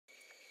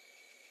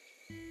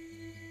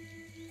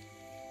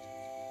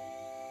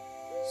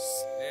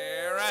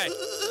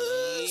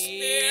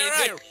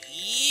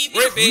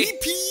Creepy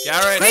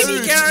carrots.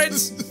 Creepy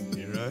carrots.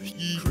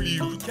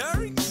 Creepy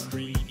carrots.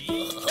 Creepy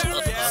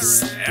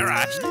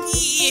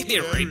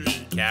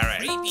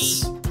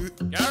carrots.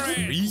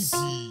 Creepy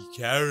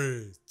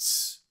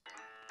carrots.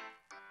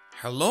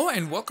 Hello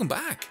and welcome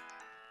back.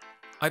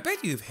 I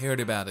bet you've heard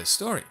about a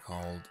story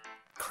called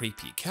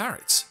Creepy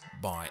Carrots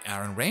by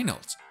Aaron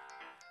Reynold.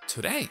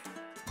 Today,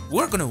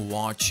 we're gonna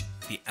watch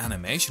the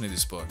animation of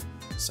this book.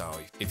 So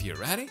if you're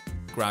ready,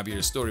 grab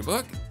your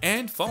storybook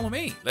and follow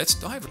me. Let's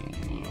dive in.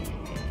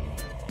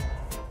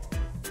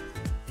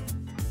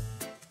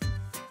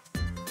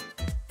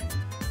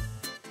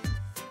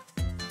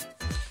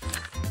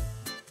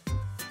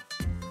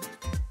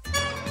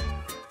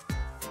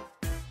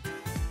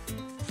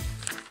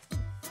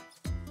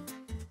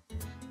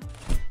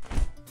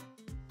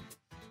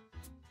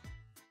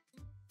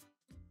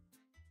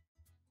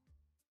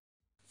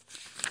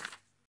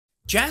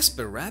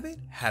 Jasper Rabbit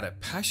had a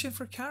passion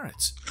for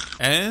carrots,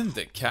 and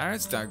the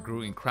carrots that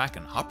grew in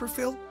Crackenhopper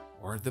Field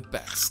were the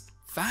best.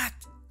 Fat,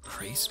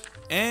 crisp,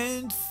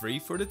 and free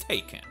for the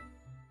taking.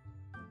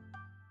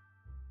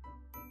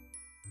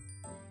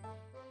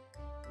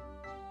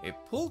 He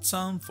pulled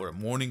some for a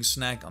morning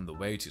snack on the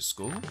way to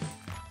school.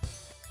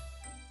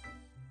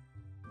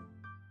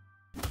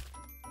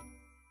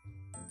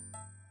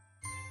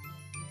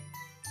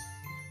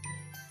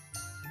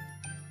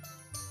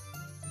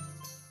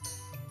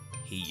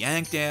 He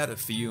yanked out a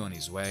few on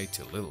his way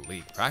to Little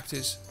League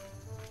practice.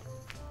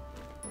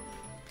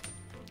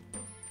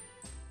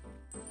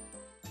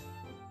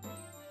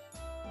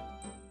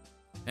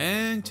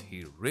 And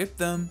he ripped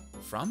them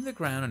from the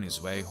ground on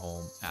his way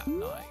home at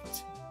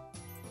night.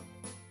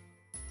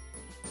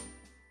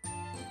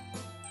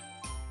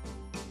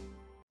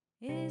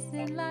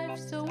 Isn't life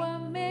so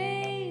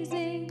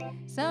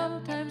amazing?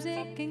 Sometimes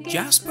it can get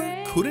Jasper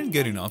crazy, couldn't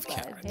get enough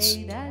but carrots.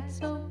 hey,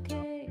 that's okay.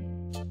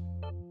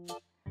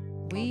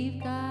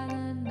 We've got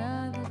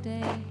another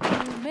day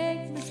to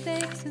make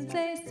mistakes and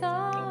say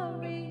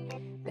sorry.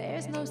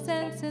 There's no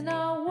sense in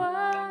our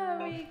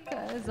worry,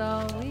 'cause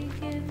all we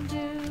can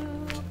do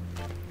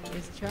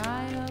is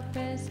try our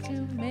best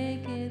to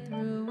make it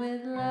through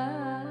with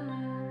love.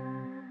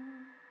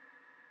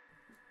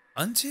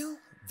 Until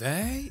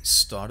they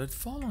started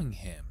following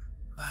him.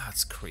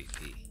 That's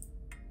creepy.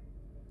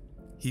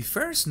 He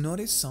first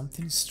noticed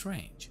something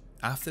strange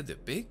after the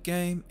big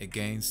game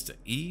against the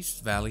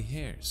East Valley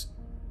Hares.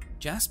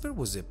 Jasper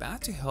was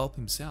about to help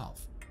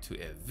himself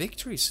to a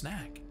victory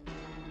snack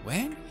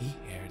when he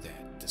heard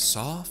the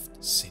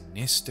soft,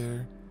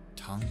 sinister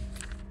tonk,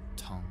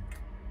 tonk,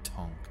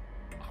 tonk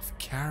of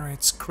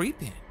carrots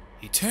creeping.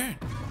 He turned,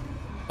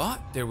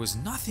 but there was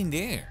nothing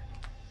there.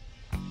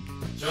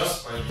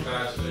 Just ein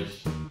fertig.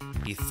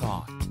 He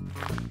thought,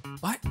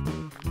 but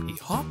he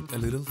hopped a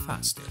little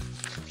faster.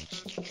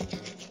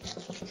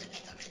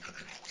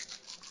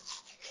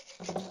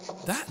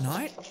 That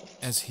night,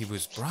 as he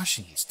was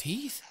brushing his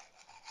teeth,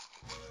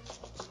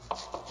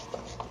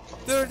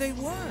 there they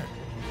were.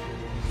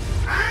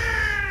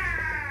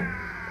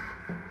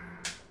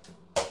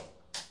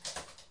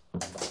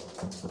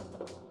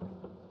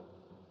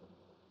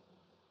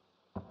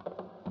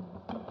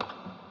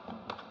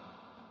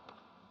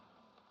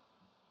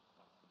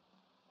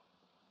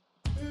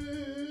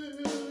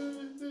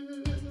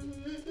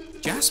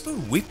 Jasper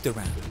whipped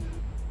around,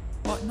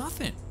 but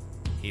nothing.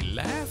 He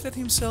laughed at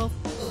himself,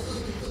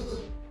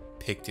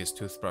 picked his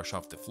toothbrush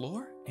off the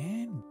floor,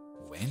 and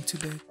went to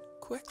bed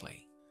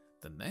quickly.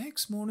 The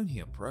next morning he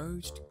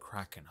approached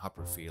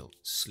Crackenhopper Field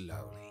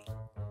slowly.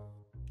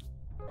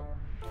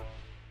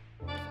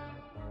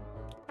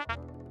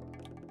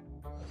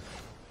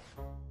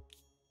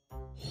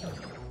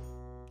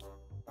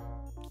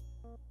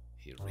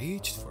 He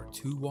reached for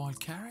 2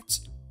 wild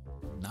carrots.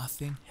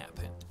 Nothing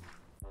happened.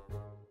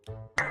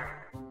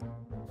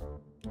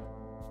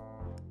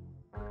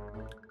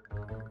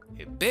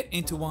 He bit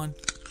into one.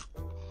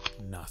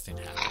 Nothing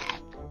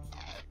happened.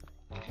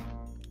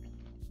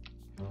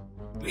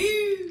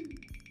 Woo!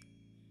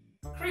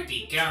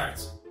 Creepy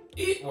carrots.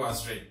 It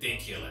was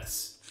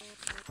ridiculous.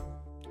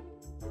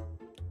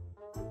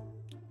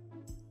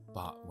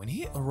 But when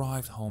he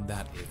arrived home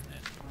that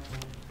evening,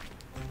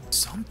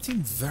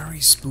 something very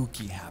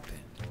spooky happened.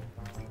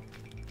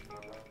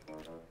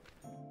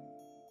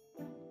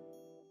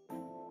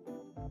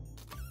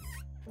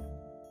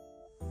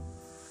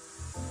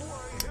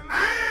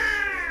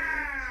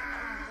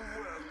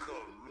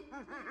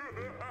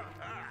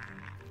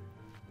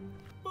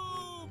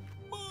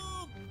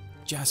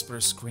 Jasper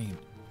screamed,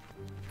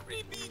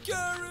 Creepy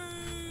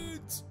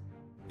carrots!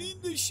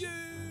 In the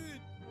shed!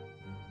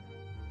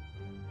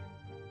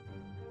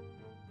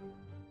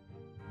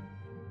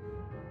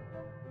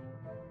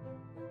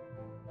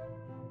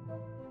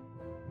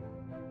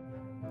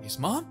 His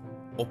mom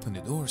opened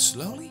the door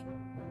slowly.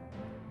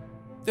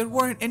 There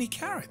weren't any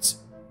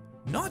carrots,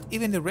 not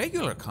even the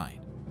regular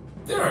kind.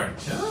 There are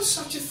no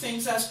such a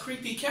things as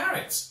creepy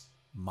carrots.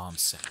 Mom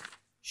said,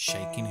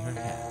 shaking her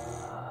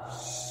head.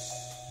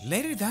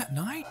 Later that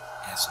night,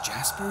 as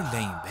Jasper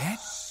lay in bed,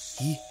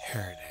 he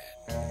heard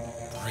it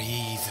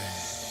breathing.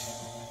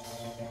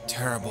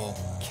 terrible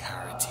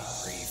carroty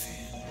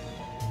breathing.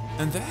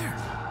 And there,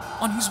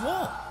 on his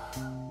wall,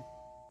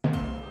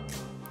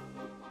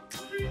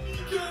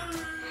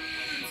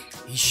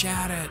 he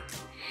shouted,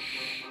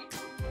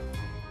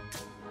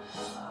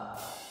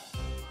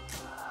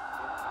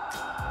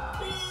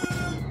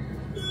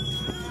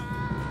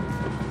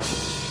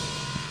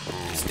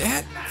 his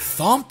dad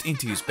thumped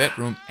into his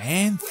bedroom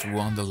and threw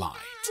on the light.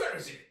 Where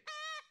is it?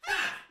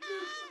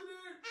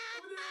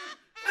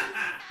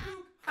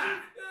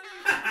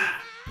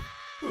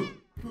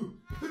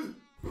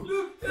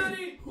 Look,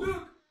 Daddy,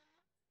 look!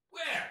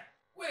 Where?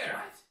 What?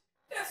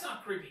 That's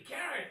not Creepy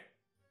Carrot.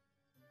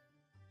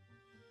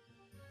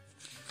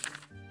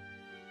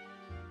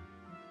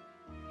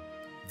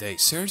 They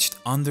searched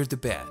under the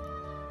bed.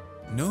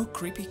 No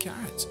creepy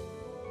carrots.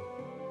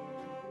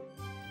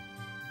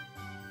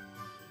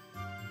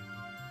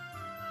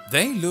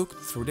 They looked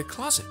through the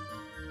closet.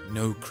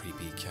 No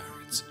creepy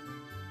carrots.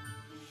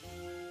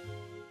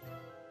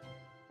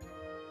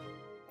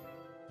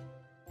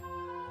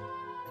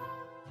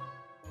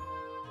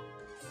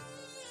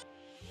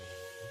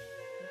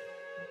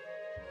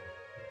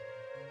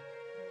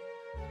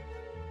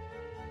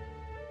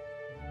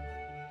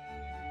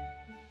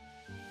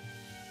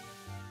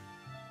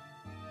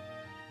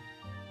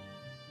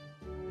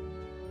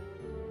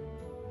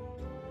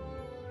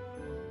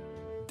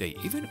 They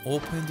even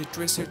opened the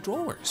dresser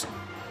drawers.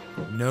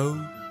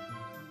 No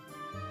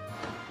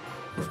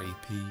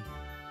creepy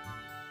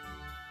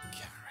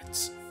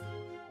carrots.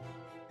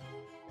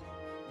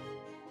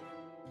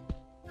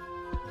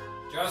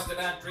 Just a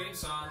bad dream,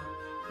 son.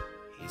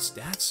 His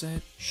dad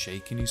said,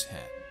 shaking his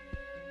head.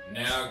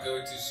 Now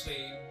go to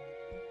sleep.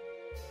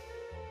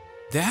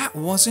 That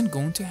wasn't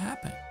going to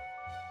happen.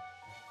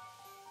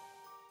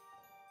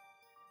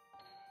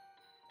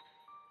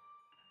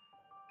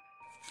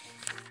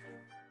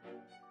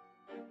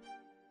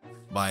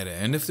 By the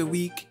end of the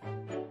week,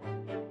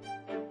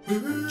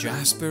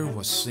 Jasper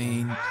was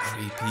seeing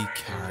creepy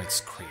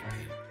carrots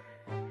creeping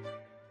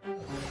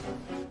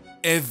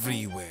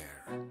everywhere.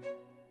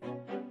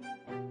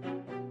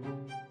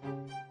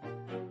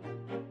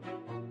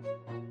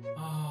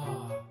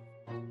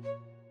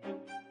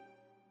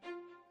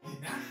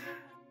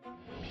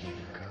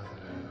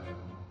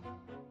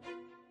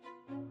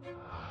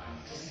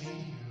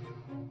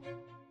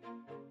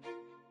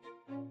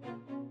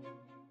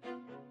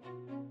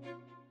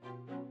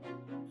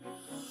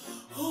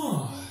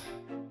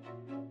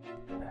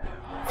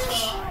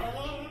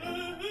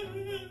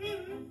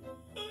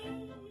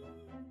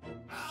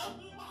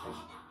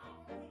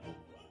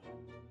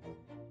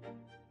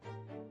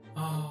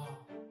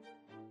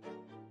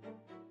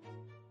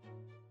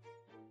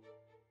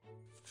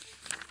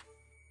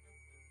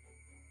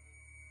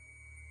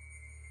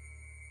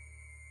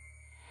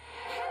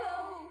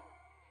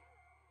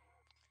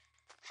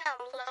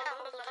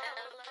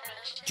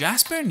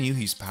 Jasper knew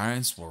his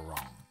parents were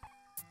wrong.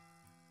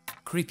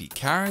 Creepy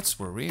carrots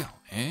were real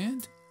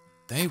and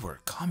they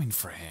were coming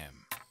for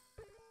him.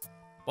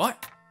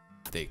 But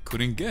they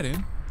couldn't get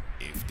in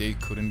if they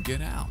couldn't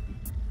get out.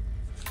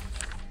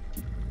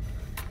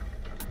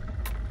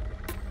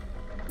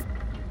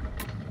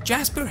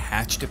 Jasper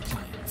hatched a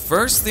plan.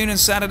 First thing on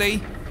Saturday,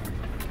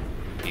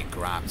 he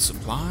grabbed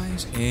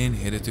supplies and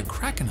headed to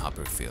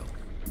Crackenhopper Field.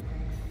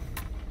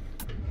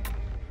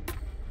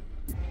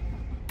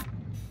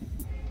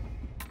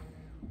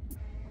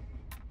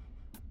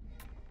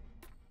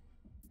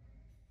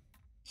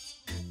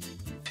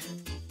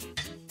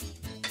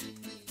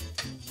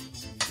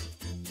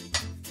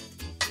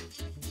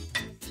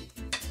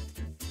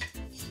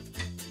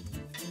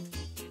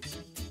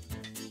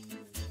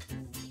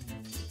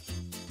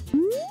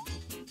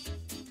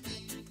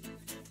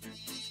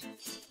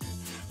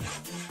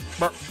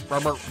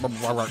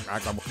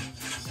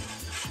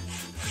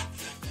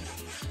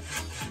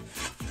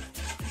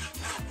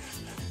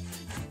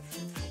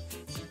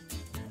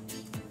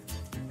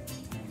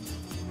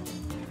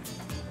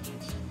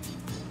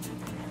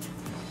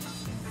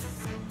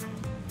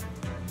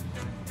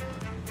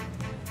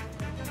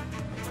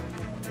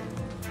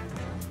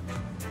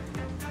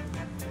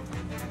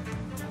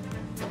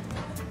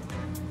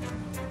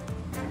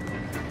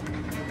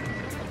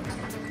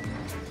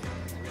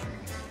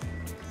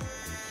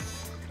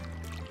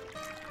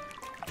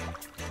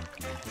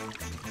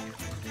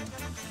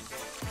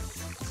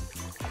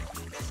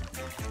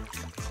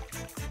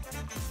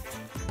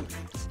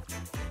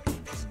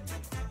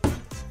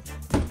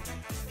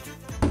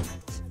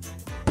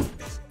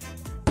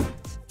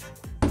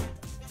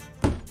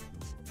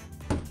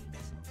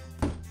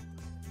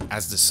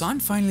 As the sun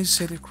finally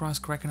set across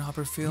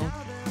Crackenhopper Field,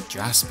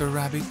 Jasper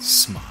Rabbit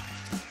smiled.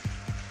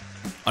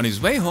 On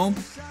his way home,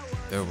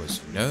 there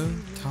was no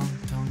tongue.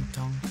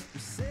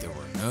 There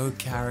were no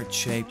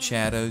carrot-shaped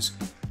shadows.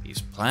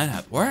 His plan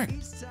had worked.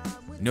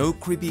 No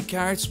creepy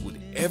carrots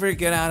would ever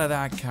get out of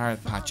that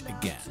carrot patch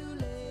again.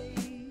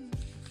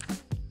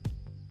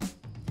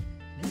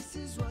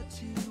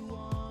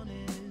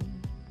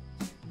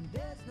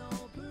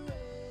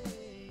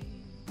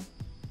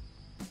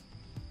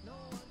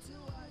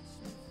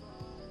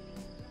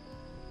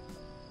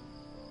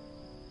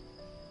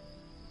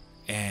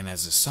 And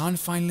as the sun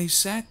finally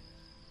set,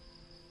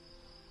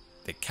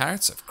 the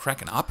carrots of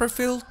Crackenhopper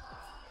Field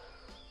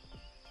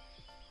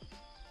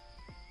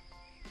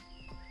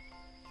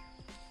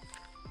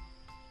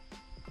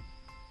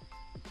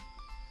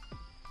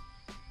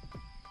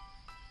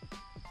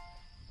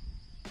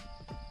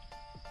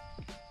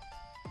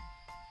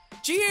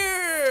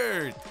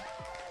cheered!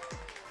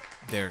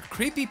 Their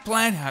creepy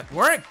plan had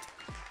worked.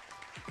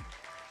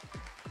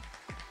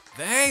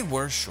 They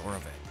were sure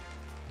of it.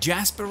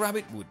 Jasper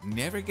Rabbit would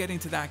never get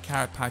into that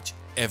carrot patch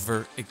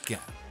ever again.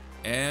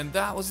 And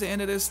that was the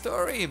end of the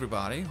story,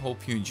 everybody.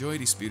 Hope you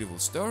enjoyed this beautiful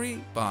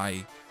story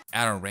by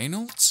Aaron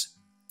Reynolds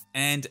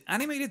and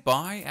animated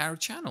by our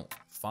channel,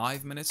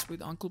 5 Minutes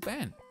with Uncle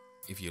Ben.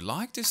 If you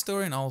like this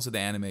story and also the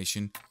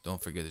animation,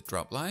 don't forget to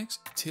drop likes.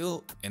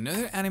 Till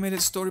another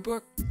animated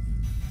storybook,